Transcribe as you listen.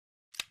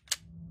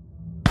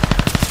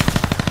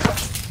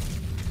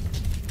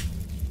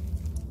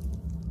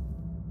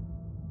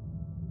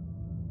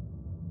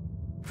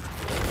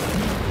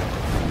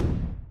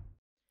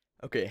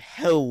Okay,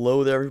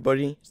 hello there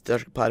everybody, it's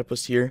Theatrical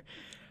Platypus here.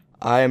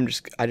 I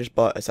just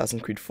bought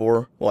Assassin's Creed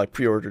 4. Well, I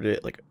pre-ordered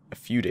it like a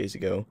few days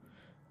ago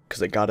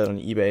because I got it on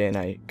eBay and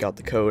I got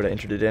the code, I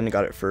entered it in,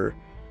 got it for,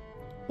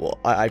 well,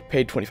 I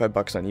paid 25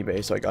 bucks on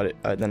eBay, so I got it,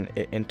 then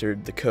it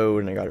entered the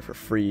code and I got it for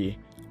free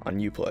on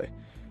Uplay.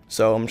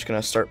 So I'm just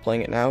gonna start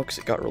playing it now because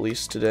it got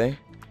released today.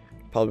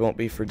 Probably won't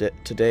be for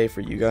today for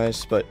you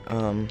guys, but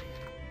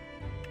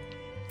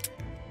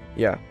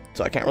yeah.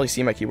 So I can't really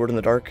see my keyboard in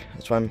the dark.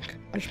 That's why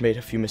I just made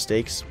a few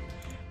mistakes.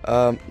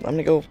 I'm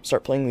gonna go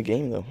start playing the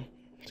game though.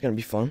 It's gonna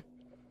be fun.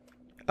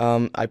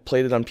 I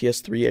played it on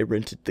PS3. I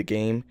rented the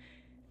game,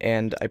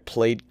 and I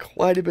played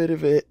quite a bit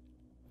of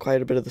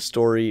the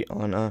story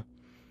on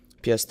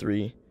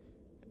PS3.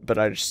 But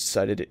I just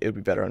decided it would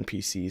be better on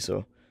PC.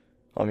 So,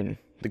 I mean,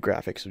 the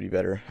graphics would be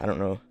better. I don't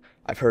know.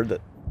 I've heard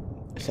that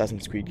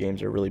Assassin's Creed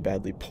games are really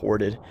badly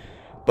ported,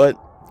 but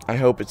I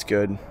hope it's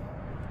good. You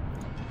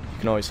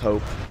can always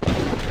hope.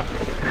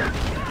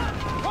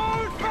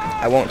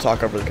 I won't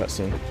talk over the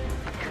cutscene.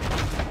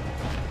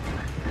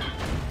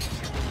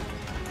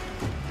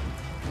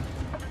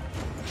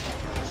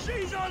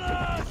 She's on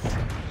us!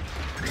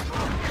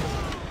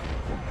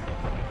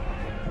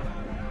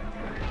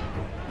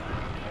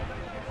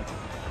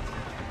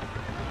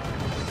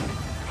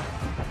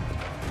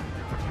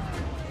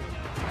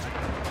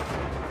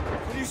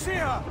 Can you see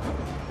her?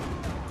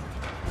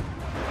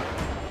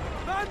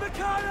 Man the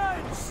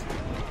cannons!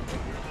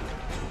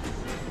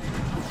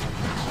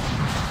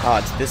 Ah,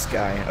 it's this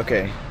guy.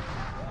 Okay.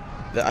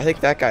 I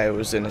think that guy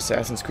was in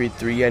Assassin's Creed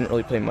 3. I didn't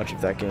really play much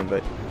of that game,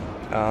 but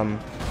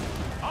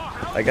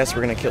I guess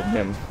we're gonna kill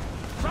him.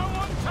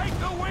 Someone take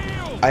the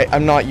wheel!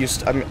 I'm not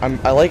used.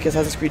 I like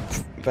Assassin's Creed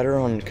better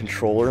on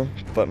controller,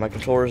 but my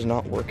controller is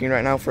not working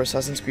right now for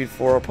Assassin's Creed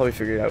 4. I'll probably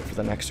figure it out for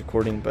the next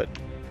recording, but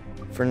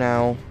for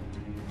now,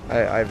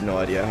 I have no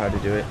idea how to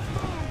do it.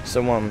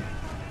 So I'm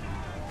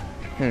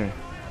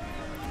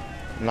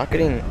not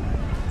even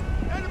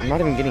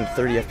getting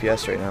 30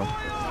 FPS right now.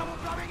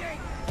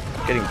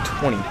 I'm getting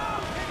 20.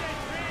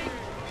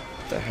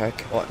 What the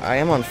heck? Well, I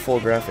am on full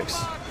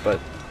graphics, but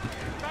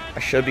I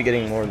should be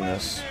getting more than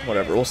this.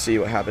 Whatever, we'll see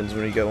what happens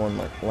when we go on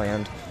like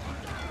land.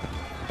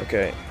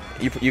 Okay,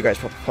 you guys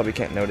probably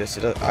can't notice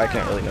it. I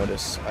can't really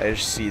notice. I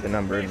just see the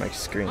number in my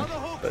screen.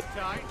 But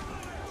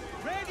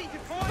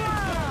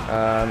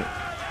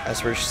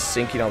as we're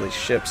sinking all these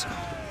ships,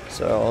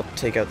 so I'll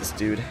take out this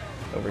dude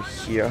over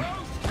here.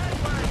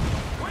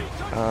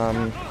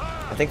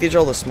 I think these are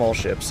all the small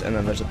ships, and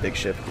then there's a big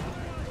ship.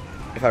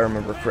 If I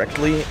remember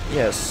correctly,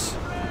 yes.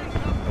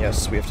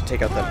 Yes, we have to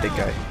take out that big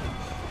guy.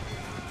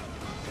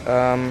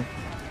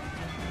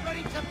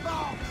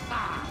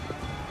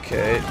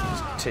 Okay,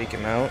 just take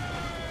him out.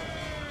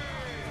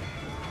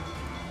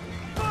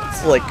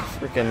 It's like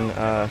freaking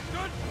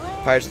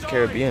Pirates of the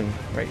Caribbean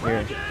right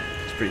here.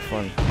 It's pretty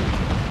fun.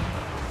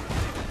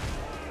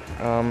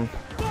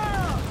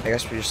 I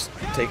guess we just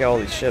take out all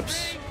these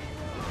ships,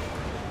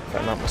 if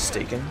I'm not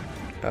mistaken.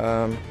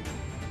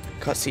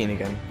 Cutscene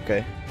again.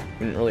 Okay,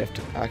 we didn't really have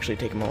to actually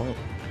take them all out.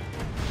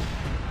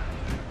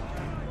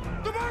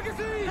 The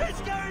magazine! It's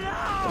going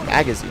out! The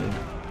magazine?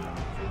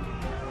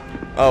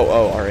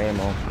 Oh, our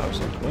ammo. I was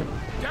like, what?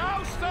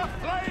 Douse the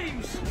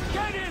flames!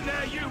 Get in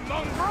there, you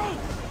mongrel!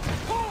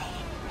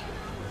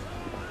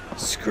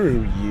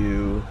 Screw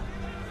you.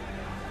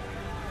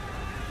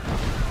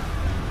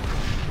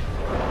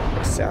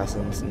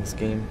 Assassins in this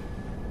game.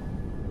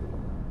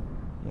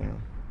 Yeah.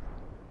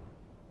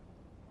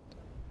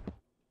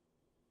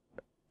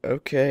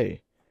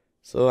 Okay.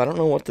 So I don't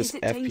know what this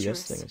FPS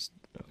dangerous? thing is.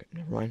 Okay,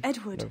 never mind.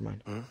 Edward. Never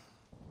mind. Huh?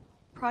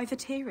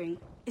 Privateering.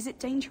 Is it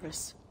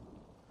dangerous?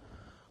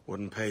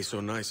 Wouldn't pay so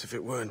nice if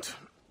it weren't.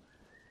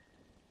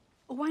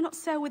 Or why not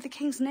sail with the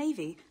King's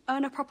Navy?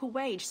 Earn a proper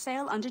wage,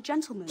 sail under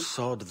gentlemen.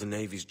 Sod the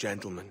Navy's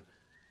gentlemen.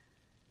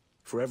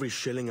 For every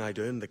shilling I'd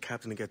earn, the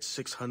captain gets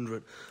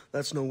 600.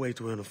 That's no way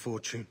to earn a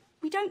fortune.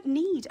 We don't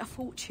need a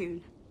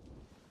fortune.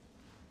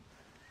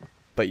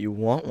 But you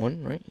want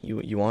one, right?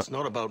 You want... It's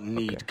not about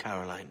need, Okay.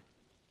 Caroline.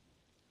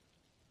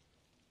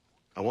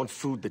 I want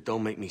food that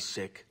don't make me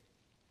sick.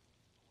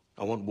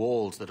 I want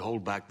walls that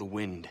hold back the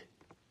wind.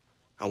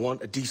 I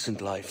want a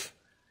decent life.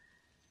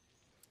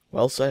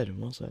 Well said,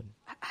 well said.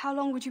 How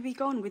long would you be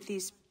gone with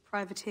these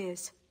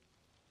privateers?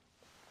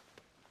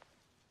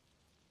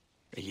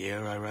 A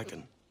year, I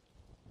reckon.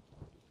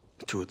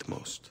 2 at the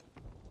most.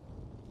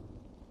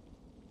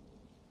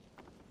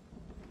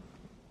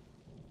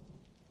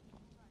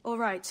 All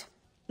right.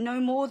 No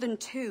more than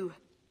 2.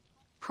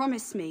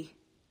 Promise me.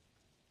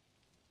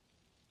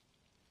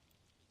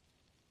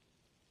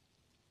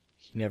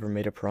 He never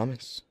made a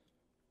promise.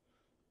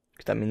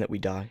 Could that mean that we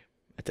die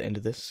at the end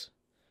of this?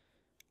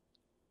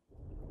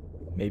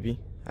 Maybe.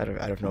 I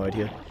have no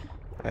idea.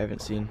 I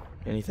haven't seen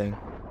anything.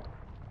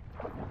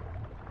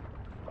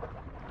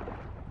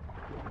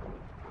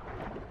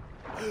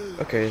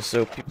 Okay,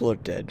 so people are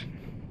dead.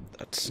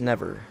 That's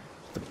never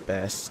the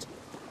best.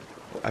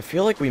 I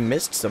feel like we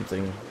missed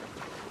something.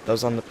 That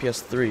was on the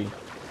PS3.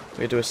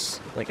 We had to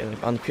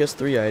on the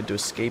PS3 I had to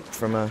escape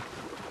from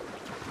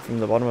from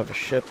the bottom of a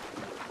ship.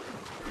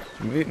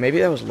 Maybe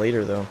that was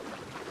later, though.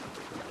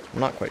 I'm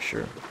not quite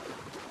sure.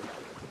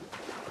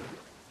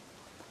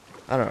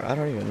 I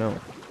don't even know.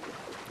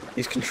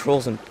 These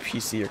controls in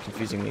PC are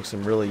confusing me because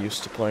I'm really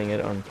used to playing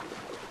it on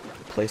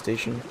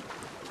PlayStation.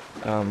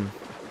 I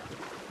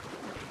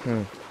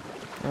don't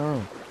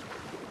know.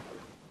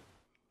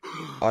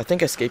 Oh, I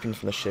think escaping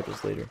from the ship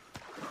is later.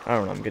 I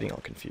don't know, I'm getting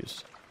all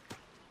confused.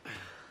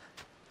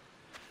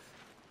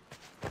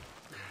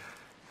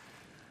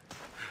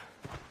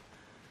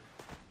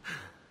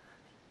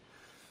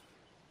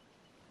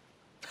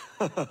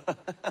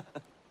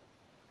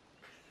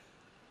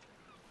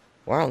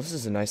 Wow, this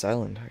is a nice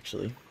island,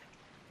 actually.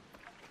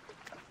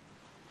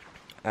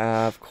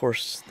 Of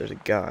course, there's a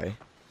guy.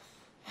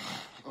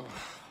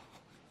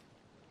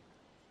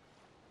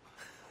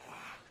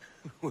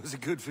 Was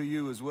it good for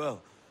you as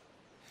well?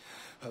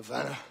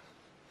 Havana.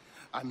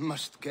 I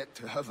must get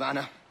to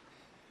Havana.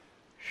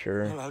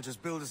 Sure. Well, I'll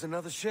just build us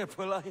another ship,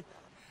 will I?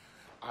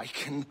 I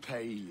can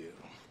pay you.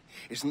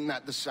 Isn't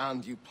that the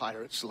sound you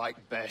pirates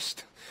like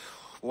best?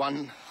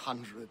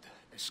 100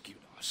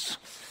 escudos.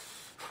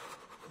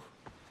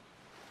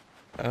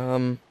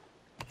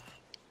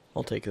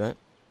 I'll take that.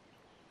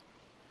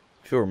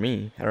 If it were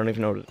me, I don't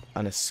even know what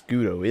an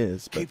escudo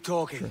is, but... Keep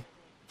talking.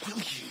 Sure.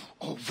 Will you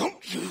or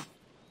won't you?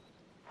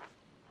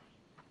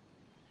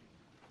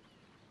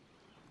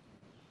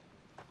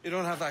 You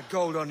don't have that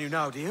gold on you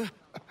now, do you?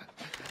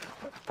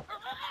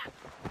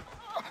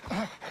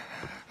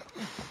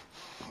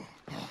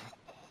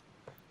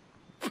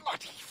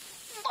 Bloody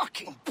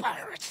fucking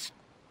pirates!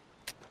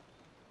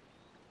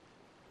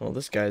 Well,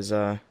 this guy's,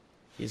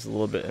 he's a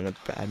little bit in a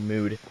bad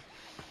mood.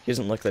 He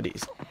doesn't look that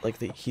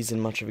he's in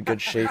much of a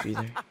good shape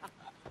either.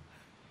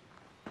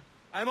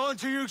 I'm on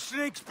to you,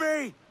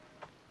 Snakesby!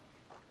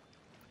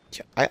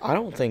 Yeah, I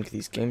don't think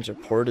these games are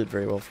ported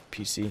very well for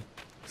PC.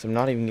 So I'm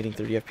not even getting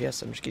 30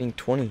 FPS, I'm just getting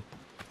 20.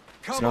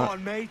 Come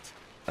on, mate.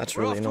 That's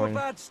We're really off annoying. to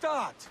a bad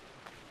start.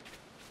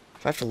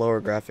 If I have to lower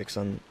graphics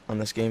on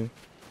this game,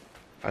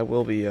 I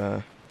will be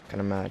kind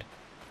of mad.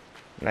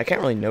 And I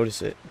can't really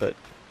notice it, but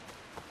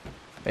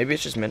maybe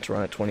it's just meant to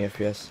run at 20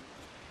 FPS.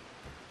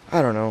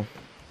 I don't know.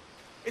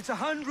 It's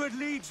 100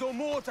 leagues or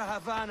more to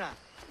Havana.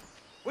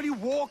 Will you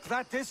walk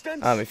that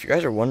distance? If you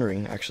guys are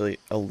wondering, actually,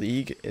 a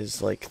league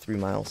is like 3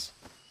 miles.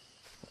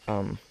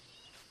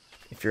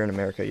 If you're in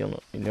America, you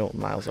know what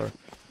miles are.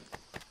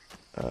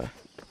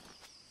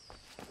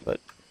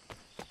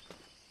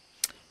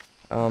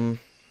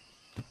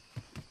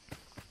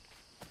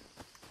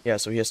 Yeah,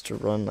 so he has to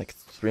run like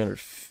 300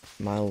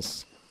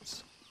 miles.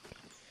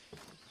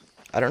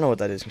 I don't know what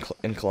that is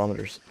in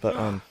kilometers, but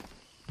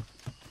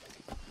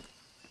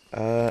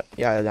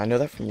yeah, I know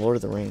that from Lord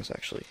of the Rings,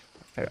 actually.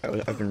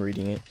 I've been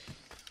reading it.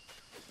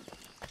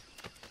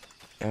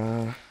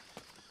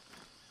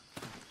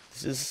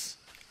 This is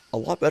a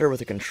lot better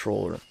with a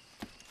controller.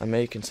 I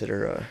may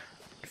consider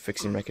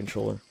fixing my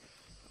controller.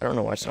 I don't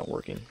know why it's not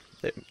working.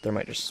 There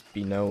might just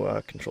be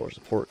no controller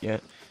support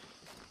yet.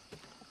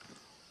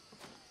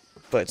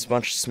 But it's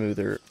much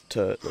smoother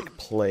to like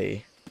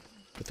play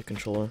with the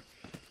controller.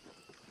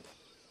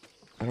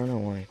 I don't know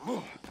why.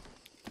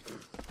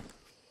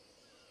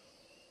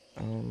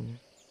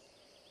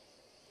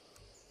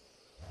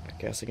 I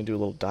guess I can do a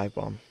little dive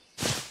bomb.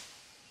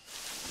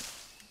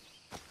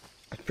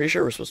 I'm pretty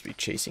sure we're supposed to be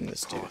chasing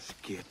this dude.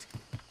 Git.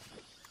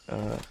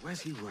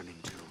 Where's he running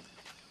to?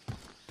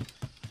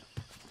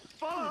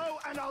 Follow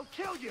and I'll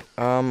kill you.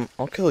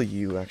 I'll kill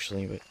you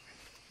actually, but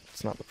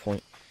it's not the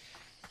point.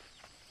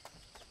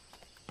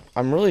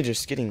 I'm really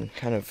just getting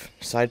kind of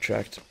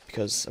sidetracked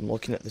because I'm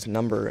looking at this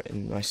number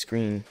in my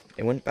screen.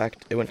 It went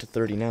to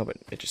 30 now, but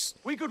it just...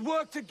 We could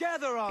work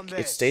together on this.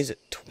 It stays at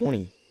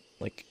 20.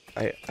 Like,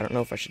 I don't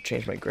know if I should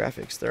change my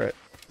graphics. They're at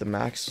the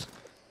max.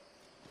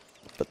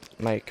 But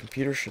my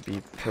computer should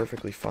be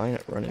perfectly fine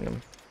at running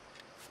them.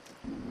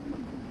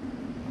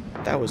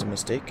 That was a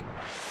mistake.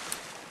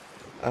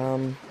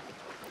 I'm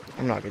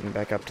not getting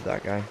back up to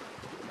that guy.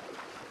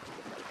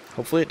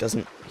 Hopefully it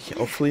doesn't...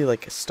 Hopefully,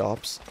 like, it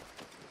stops.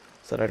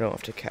 So that I don't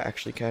have to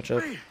actually catch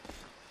up.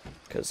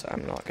 Because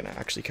I'm not going to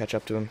actually catch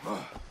up to him.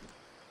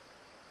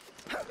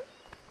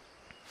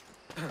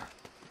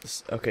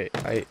 Okay,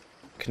 I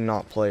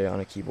cannot play on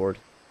a keyboard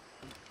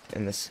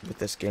with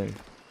this game.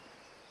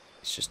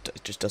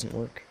 It just doesn't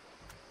work.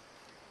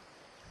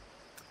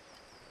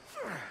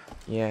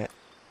 Yeah,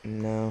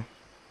 no.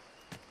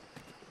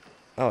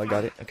 Oh, I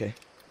got it. Okay.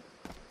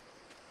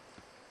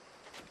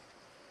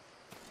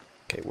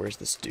 Okay, where's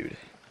this dude?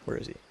 Where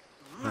is he?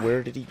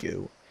 Where did he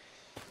go?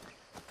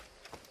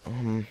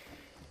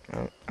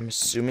 I'm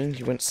assuming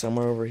he went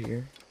somewhere over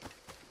here.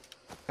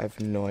 I have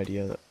no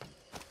idea.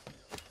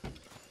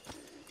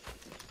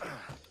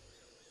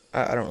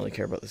 I don't really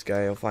care about this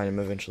guy. I'll find him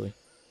eventually.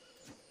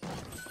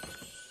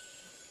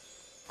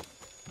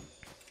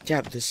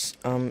 Yeah, but this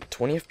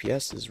 20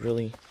 FPS is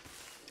really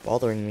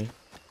bothering me.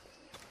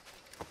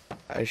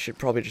 I should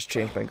probably just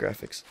change my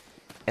graphics.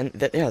 And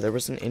yeah, there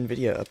was an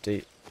NVIDIA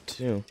update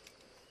too.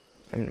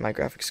 I mean, my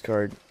graphics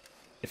card,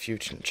 if you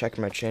check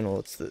my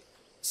channel,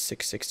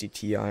 660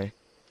 Ti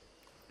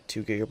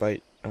 2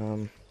 GB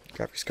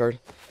graphics card,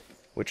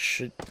 which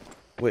should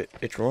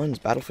it runs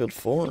Battlefield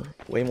 4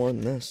 way more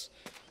than this.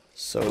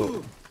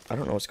 So I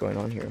don't know what's going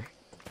on here.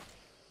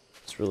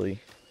 It's really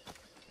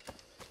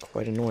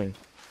quite annoying,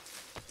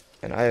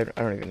 and I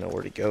don't even know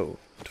where to go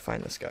to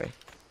find this guy.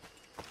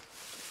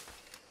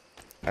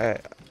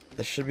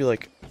 There should be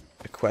like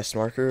a quest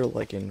marker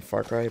like in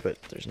Far Cry,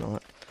 but there's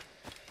not.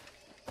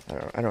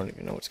 I don't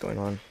even know what's going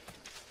on.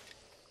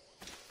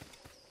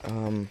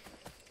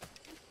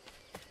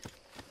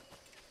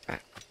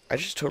 I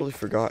just totally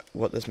forgot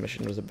what this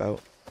mission was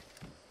about.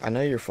 I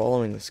know you're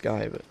following this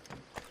guy, but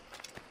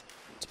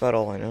that's about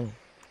all I know.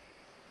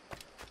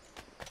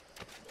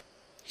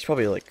 He's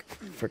probably like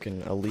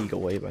freaking a league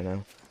away by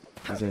now,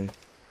 using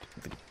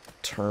the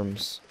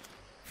terms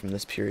from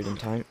this period in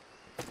time.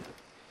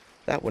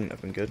 That wouldn't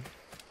have been good.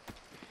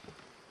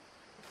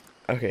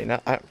 Okay,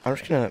 now I'm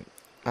just gonna...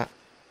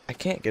 I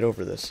can't get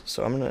over this,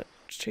 so I'm gonna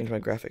just change my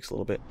graphics a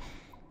little bit.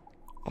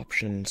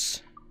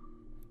 Options.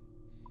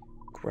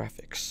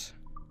 Graphics.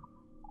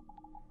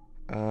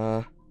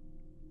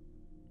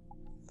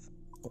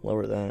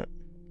 Lower that.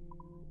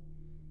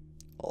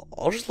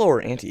 I'll just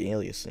lower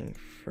anti-aliasing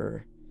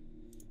for...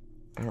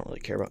 I don't really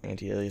care about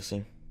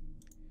anti-aliasing.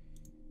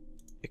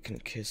 It can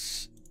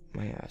kiss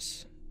my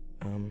ass.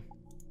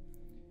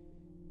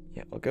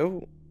 Yeah, I'll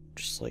go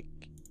just like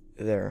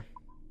there.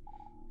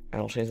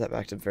 And I'll change that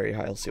back to very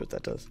high. I'll see what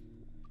that does.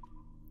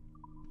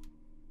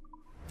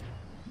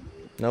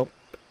 Nope.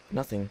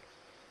 Nothing.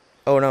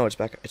 Oh no, it's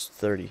back. It's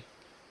 30.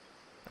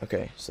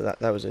 Okay, so that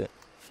was it.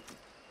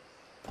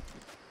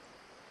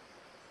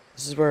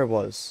 This is where I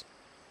was.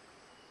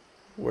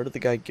 Where did the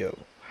guy go?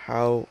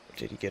 How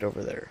did he get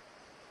over there?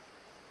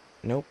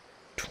 Nope.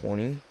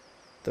 20.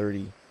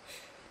 30.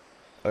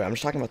 Okay, I'm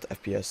just talking about the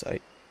FPS.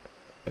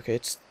 Okay,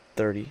 it's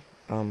 30.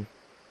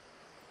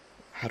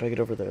 How do I get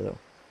over there, though?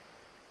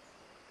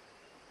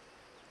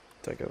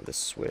 Do I go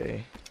this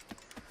way?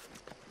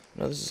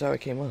 No, this is how I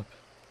came up.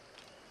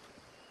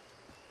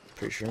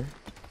 Pretty sure.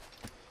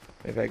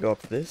 Maybe I go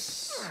up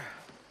this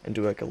and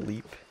do like a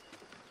leap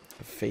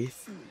of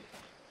faith.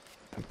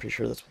 I'm pretty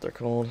sure that's what they're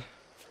called.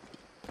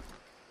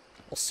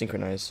 I'll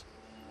synchronize.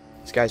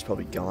 This guy's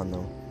probably gone,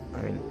 though.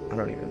 I mean, I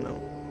don't even know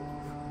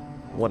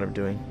what I'm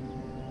doing.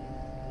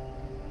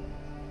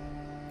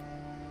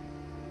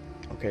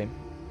 Okay.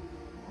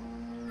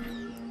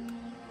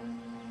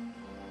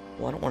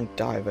 Well, I don't want to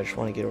dive, I just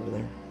want to get over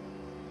there.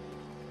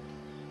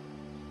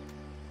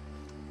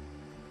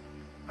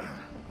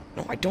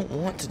 No, I don't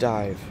want to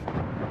dive.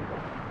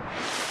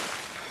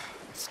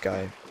 This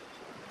guy.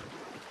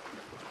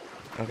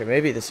 Okay,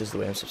 maybe this is the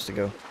way I'm supposed to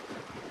go.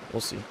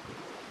 We'll see.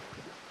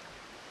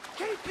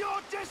 Keep your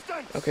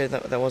distance! Okay,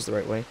 that was the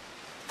right way.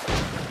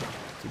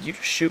 Did you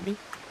just shoot me?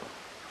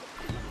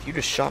 If you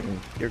just shot me,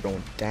 you're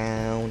going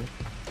down.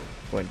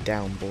 Going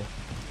down, boy.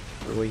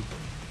 Really?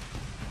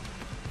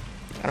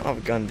 I don't have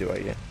a gun, do I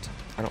yet?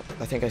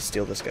 I think I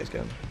steal this guy's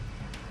gun.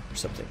 Or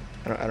something.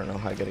 I don't know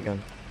how I get a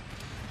gun.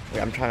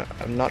 Okay,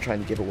 I'm not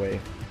trying to give away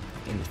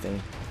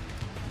anything.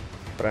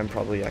 But I'm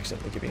probably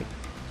accidentally giving...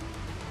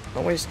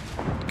 Always...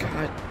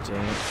 God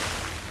dang it.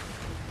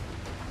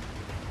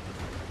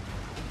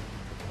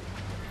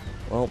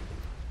 Well,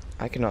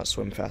 I cannot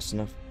swim fast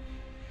enough.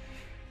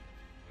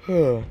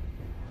 I'm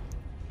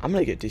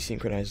gonna get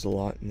desynchronized a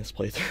lot in this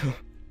playthrough.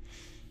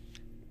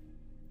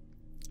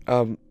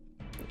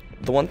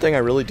 The one thing I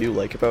really do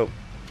like about...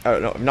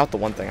 no, not the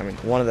one thing, I mean,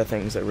 one of the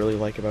things I really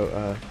like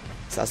about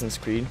Assassin's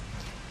Creed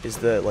is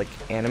the, like,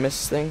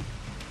 animus thing.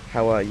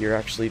 How, you're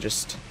actually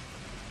just,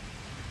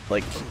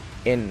 like,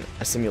 in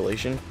a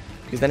simulation.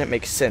 Because then it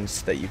makes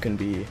sense that you can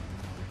be,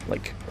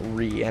 like,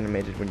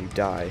 reanimated when you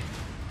die.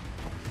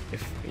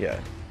 Yeah.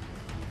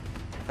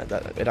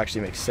 It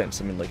actually makes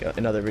sense. I mean, like,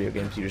 in other video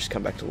games, you just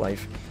come back to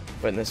life.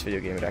 But in this video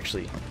game, it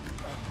actually,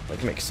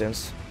 like, makes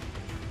sense.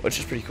 Which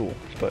is pretty cool,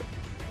 but,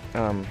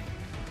 I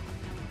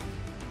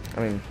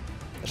mean,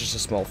 that's just a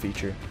small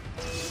feature.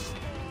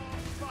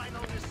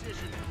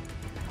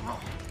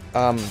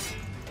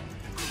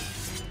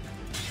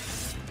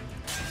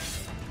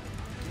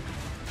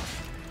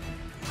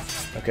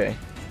 Okay.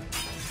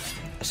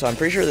 So I'm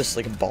pretty sure this,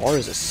 like, bar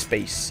is a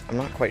space. I'm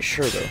not quite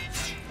sure, though.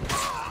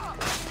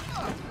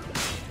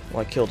 Well,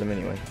 I killed him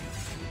anyway.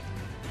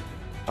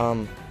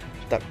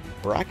 That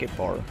bracket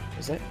bar,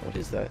 what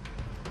is that?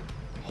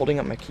 I'm holding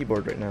up my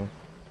keyboard right now.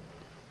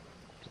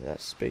 Is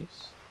that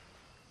space?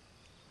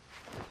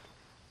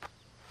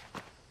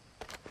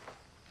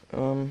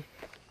 I'm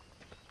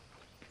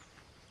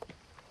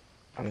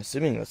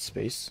assuming that's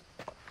space.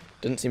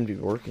 Didn't seem to be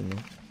working,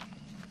 though.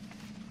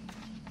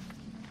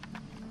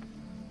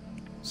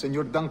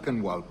 Senor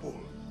Duncan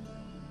Walpole,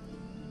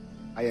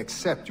 I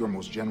accept your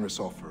most generous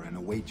offer and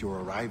await your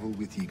arrival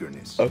with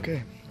eagerness.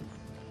 Okay.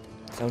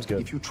 Sounds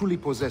good. If you truly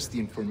possess the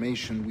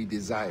information we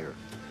desire,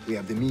 we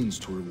have the means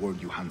to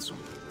reward you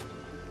handsomely.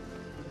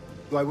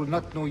 Though I will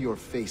not know your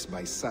face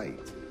by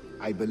sight,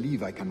 I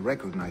believe I can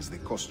recognize the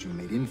costume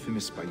made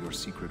infamous by your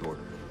secret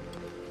order.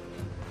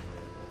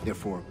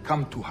 Therefore,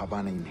 come to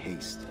Havana in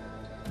haste.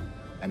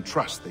 and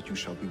trust that you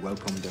shall be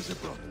welcomed as a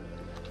brother.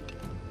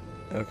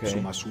 Okay. Su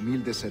más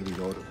humilde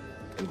servidor,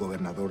 el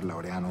gobernador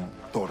Laureano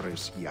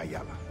Torres y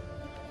Ayala.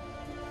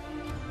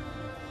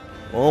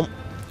 Well,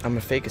 I'm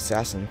a fake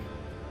assassin.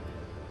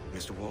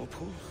 Mr.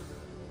 Walpole,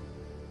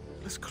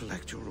 let's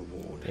collect your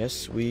reward.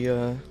 Yes,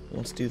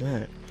 let's do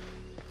that.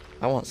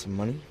 I want some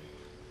money.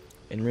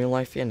 In real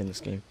life and in this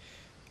game.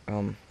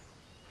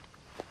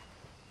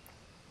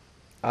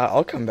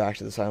 I'll come back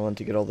to this island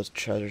to get all the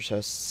treasure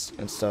chests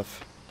and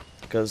stuff.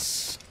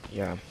 Because,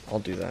 yeah, I'll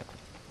do that.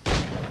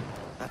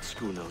 That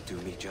schooner will do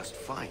me just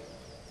fine.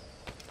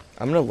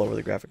 I'm going to lower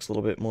the graphics a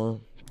little bit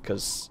more.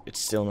 Because it's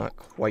still not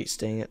quite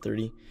staying at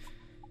 30.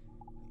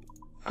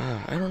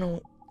 I don't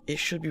know. It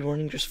should be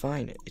running just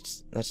fine.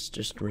 That's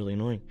just really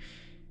annoying.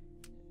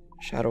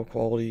 Shadow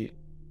quality.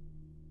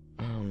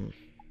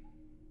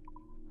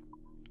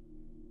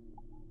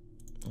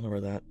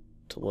 Lower that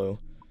to low.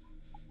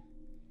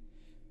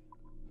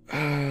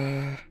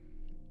 Okay,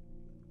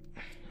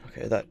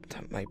 that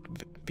might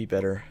be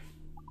better.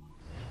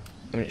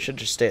 I mean, it should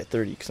just stay at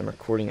 30 because I'm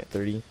recording at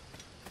 30,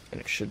 and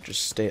it should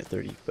just stay at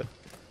 30, but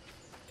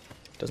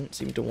it doesn't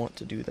seem to want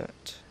to do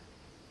that.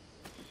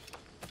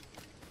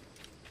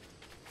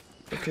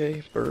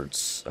 Okay,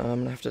 birds. I'm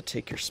gonna have to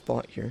take your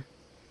spot here,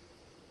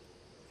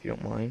 if you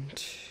don't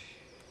mind.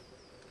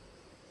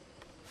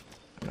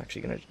 I'm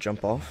actually gonna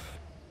jump off.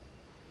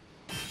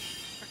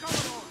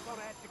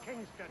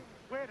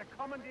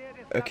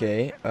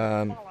 Okay,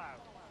 I'm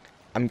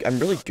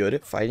really good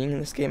at fighting in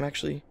this game,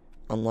 actually,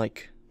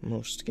 unlike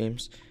most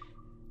games.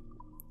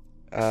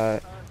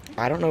 I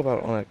don't know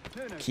about on a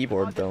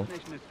keyboard, though.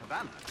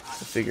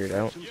 We'll figure it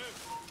out.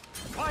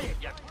 Quiet,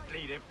 you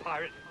bleeding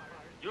pirate!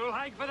 You'll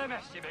hang for the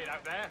mess you made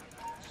out there.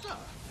 Sir,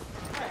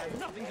 I had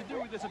nothing to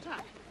do with this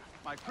attack.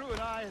 My crew and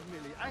I have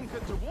merely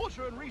anchored to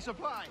water and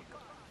resupply.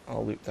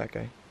 I'll loot that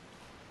guy.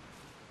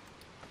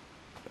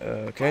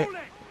 Okay.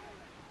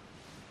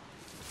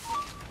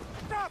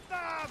 Stop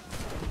them!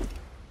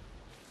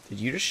 Did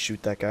you just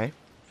shoot that guy?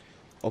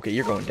 Okay,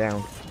 you're going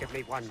down. Give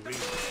me one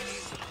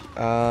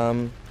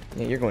reason.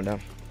 Yeah, you're going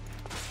down.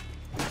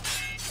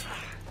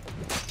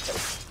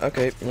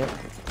 Okay, yep.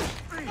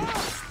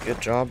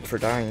 Good job for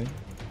dying.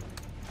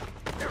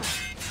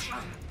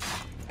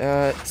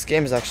 This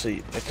game is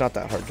actually, it's not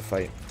that hard to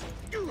fight.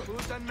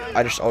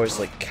 I just always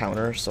like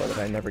counter so that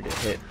I never get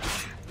hit.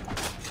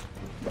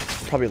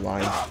 I'm probably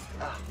lying.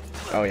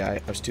 Oh yeah,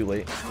 I was too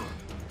late.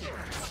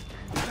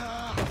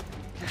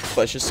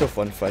 But it's just so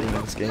fun fighting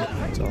in this game.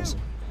 It's awesome.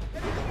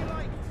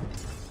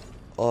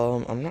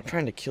 I'm not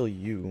trying to kill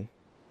you.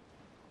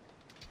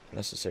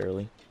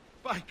 Necessarily.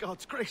 By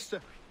God's grace,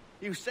 sir,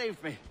 you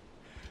saved me.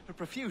 A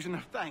profusion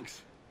of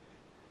thanks.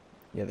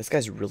 Yeah, this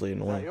guy's really Is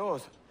that annoying.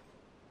 yours?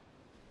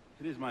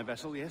 It is my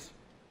vessel, yes.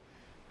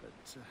 But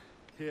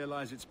here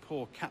lies its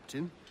poor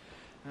captain,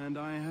 and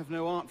I have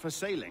no art for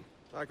sailing.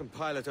 I can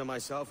pilot her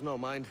myself, no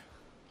mind.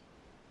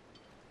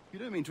 You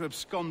don't mean to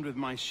abscond with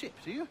my ship,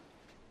 do you?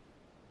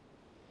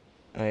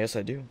 Yes,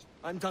 I do.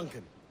 I'm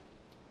Duncan.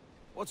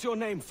 What's your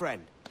name,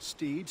 friend?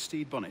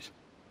 Steed Bonnet.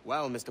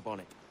 Well, Mr.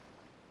 Bonnet,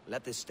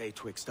 let this stay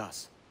twixt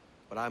us.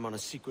 But I'm on a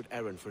secret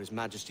errand for His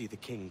Majesty the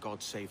King,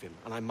 God save him,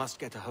 and I must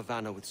get to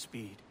Havana with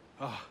speed.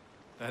 Ah,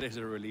 that is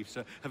a relief,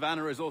 sir.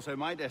 Havana is also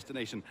my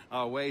destination.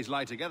 Our ways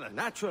lie together.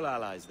 Natural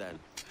allies, then.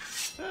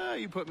 Ah,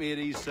 you put me at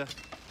ease, sir.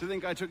 To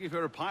think I took you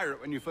for a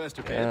pirate when you first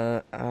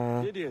appeared.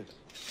 Did you?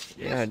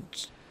 Yeah,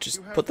 just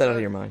You have put that out of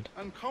an your mind.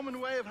 Uncommon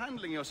way of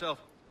handling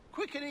yourself.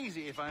 Quick and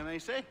easy, if I may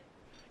say.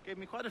 Gave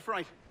me quite a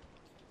fright.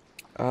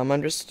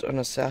 I'm just an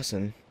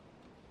assassin.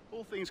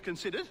 All things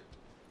considered,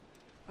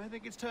 I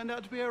think it's turned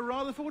out to be a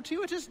rather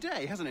fortuitous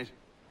day, hasn't it?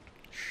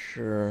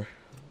 Sure.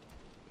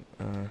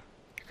 You're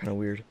kind of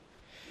weird.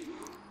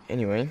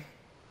 Anyway,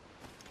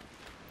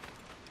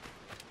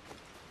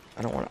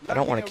 I don't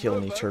want to kill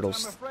any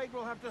turtles. I'm afraid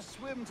we'll have to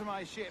swim to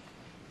my ship.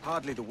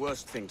 Hardly the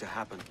worst thing to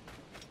happen.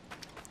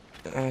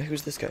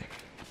 Who's this guy?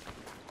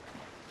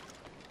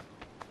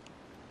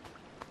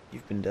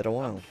 You've been dead a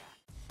while.